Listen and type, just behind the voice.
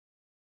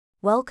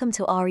Welcome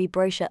to our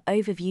e-brochure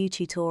overview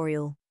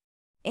tutorial.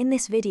 In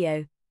this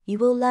video, you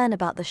will learn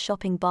about the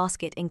shopping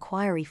basket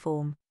inquiry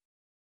form.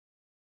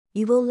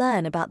 You will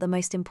learn about the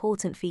most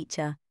important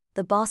feature,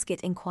 the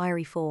basket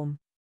inquiry form.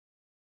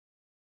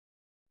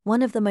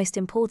 One of the most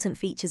important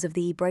features of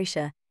the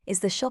e-brochure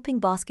is the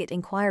shopping basket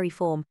inquiry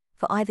form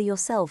for either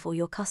yourself or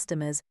your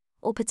customers,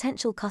 or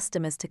potential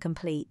customers to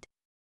complete.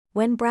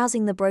 When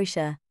browsing the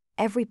brochure,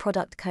 every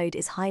product code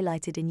is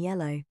highlighted in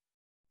yellow.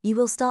 You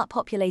will start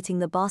populating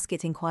the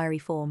basket inquiry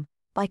form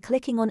by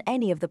clicking on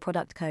any of the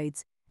product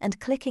codes and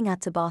clicking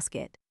Add to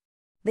Basket.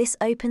 This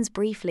opens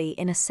briefly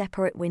in a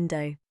separate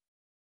window.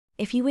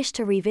 If you wish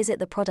to revisit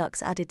the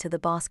products added to the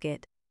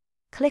basket,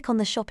 click on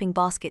the shopping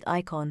basket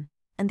icon,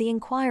 and the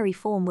inquiry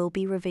form will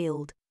be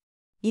revealed.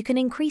 You can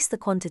increase the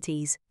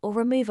quantities or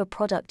remove a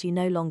product you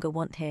no longer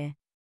want here.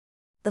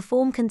 The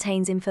form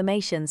contains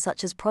information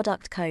such as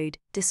product code,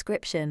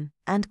 description,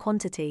 and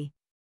quantity.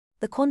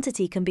 The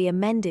quantity can be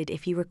amended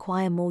if you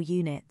require more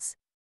units.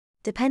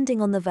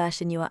 Depending on the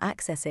version you are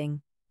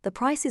accessing, the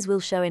prices will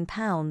show in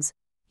pounds,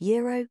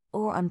 euro,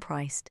 or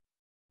unpriced.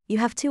 You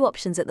have two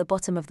options at the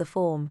bottom of the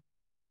form.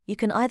 You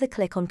can either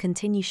click on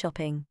Continue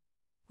Shopping,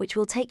 which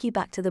will take you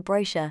back to the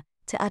brochure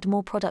to add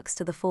more products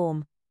to the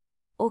form,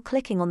 or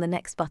clicking on the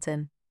Next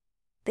button.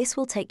 This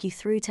will take you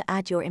through to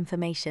add your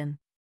information.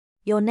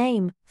 Your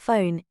name,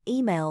 phone,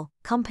 email,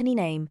 company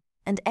name,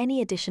 and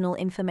any additional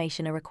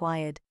information are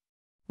required.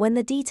 When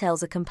the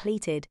details are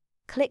completed,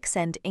 click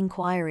Send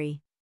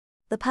Enquiry.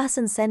 The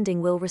person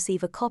sending will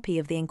receive a copy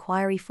of the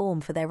inquiry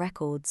form for their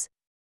records.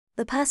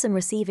 The person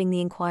receiving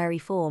the inquiry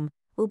form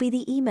will be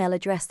the email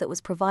address that was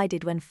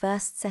provided when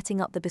first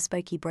setting up the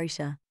bespoke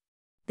brochure.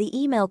 The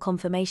email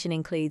confirmation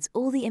includes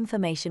all the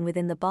information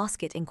within the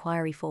basket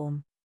inquiry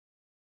form.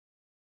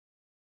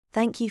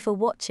 Thank you for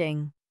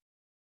watching.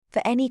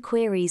 For any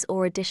queries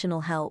or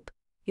additional help,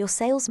 your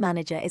sales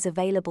manager is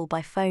available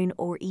by phone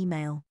or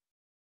email.